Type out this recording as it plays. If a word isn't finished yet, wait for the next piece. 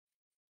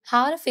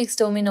How to fix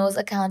Domino's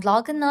account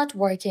login not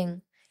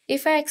working.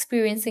 If you are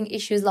experiencing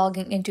issues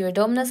logging into your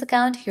Domino's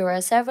account, here are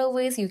several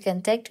ways you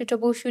can take to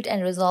troubleshoot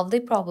and resolve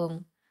the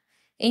problem.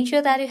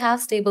 Ensure that you have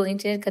stable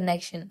internet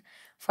connection.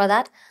 For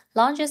that,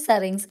 launch your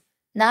settings,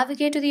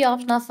 navigate to the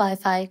option of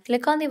Wi-Fi,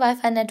 click on the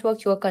Wi-Fi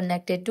network you are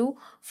connected to.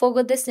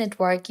 Forget this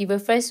network, you will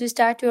first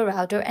restart your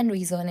router and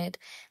rezone it.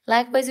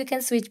 Likewise, you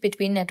can switch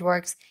between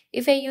networks.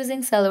 If you are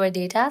using cellular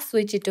data,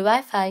 switch it to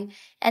Wi-Fi,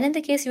 and in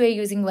the case you are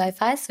using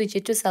Wi-Fi, switch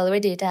it to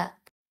cellular data.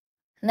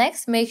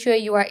 Next, make sure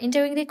you are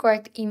entering the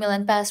correct email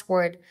and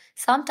password.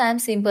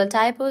 Sometimes simple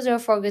typos or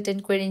forgotten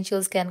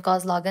credentials can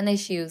cause login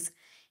issues.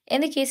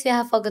 In the case you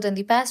have forgotten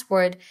the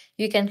password,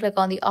 you can click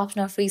on the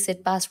option of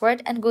reset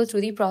password and go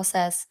through the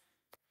process.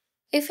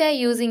 If you are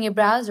using a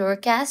browser,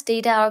 cached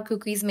data or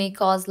cookies may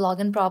cause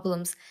login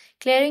problems.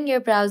 Clearing your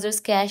browser's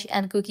cache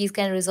and cookies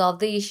can resolve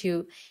the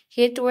issue.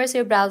 Head towards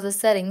your browser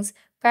settings,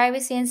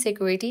 privacy and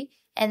security,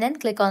 and then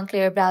click on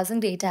clear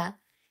browsing data.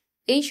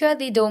 Ensure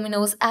the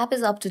Domino's app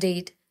is up to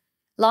date.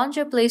 Launch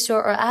your Play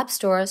Store or App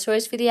Store,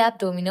 search for the app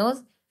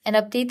Domino's, and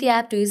update the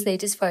app to its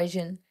latest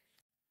version.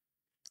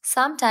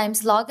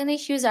 Sometimes login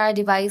issues are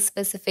device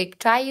specific.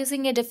 Try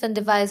using a different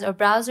device or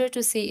browser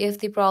to see if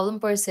the problem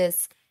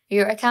persists.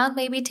 Your account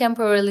may be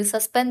temporarily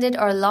suspended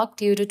or locked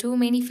due to too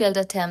many failed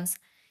attempts.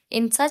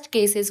 In such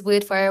cases,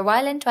 wait for a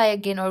while and try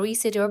again or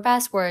reset your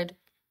password.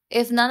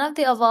 If none of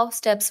the above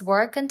steps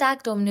work,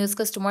 contact Domino's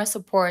customer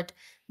support.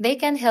 They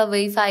can help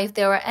verify if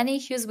there are any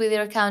issues with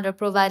your account or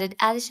provided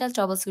additional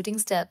troubleshooting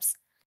steps.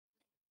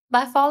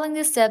 By following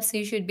these steps,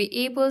 you should be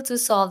able to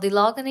solve the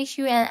login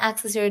issue and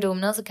access your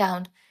Domino's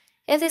account.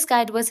 If this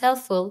guide was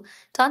helpful,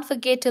 don't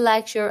forget to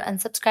like, share, and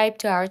subscribe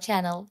to our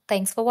channel.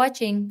 Thanks for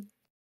watching.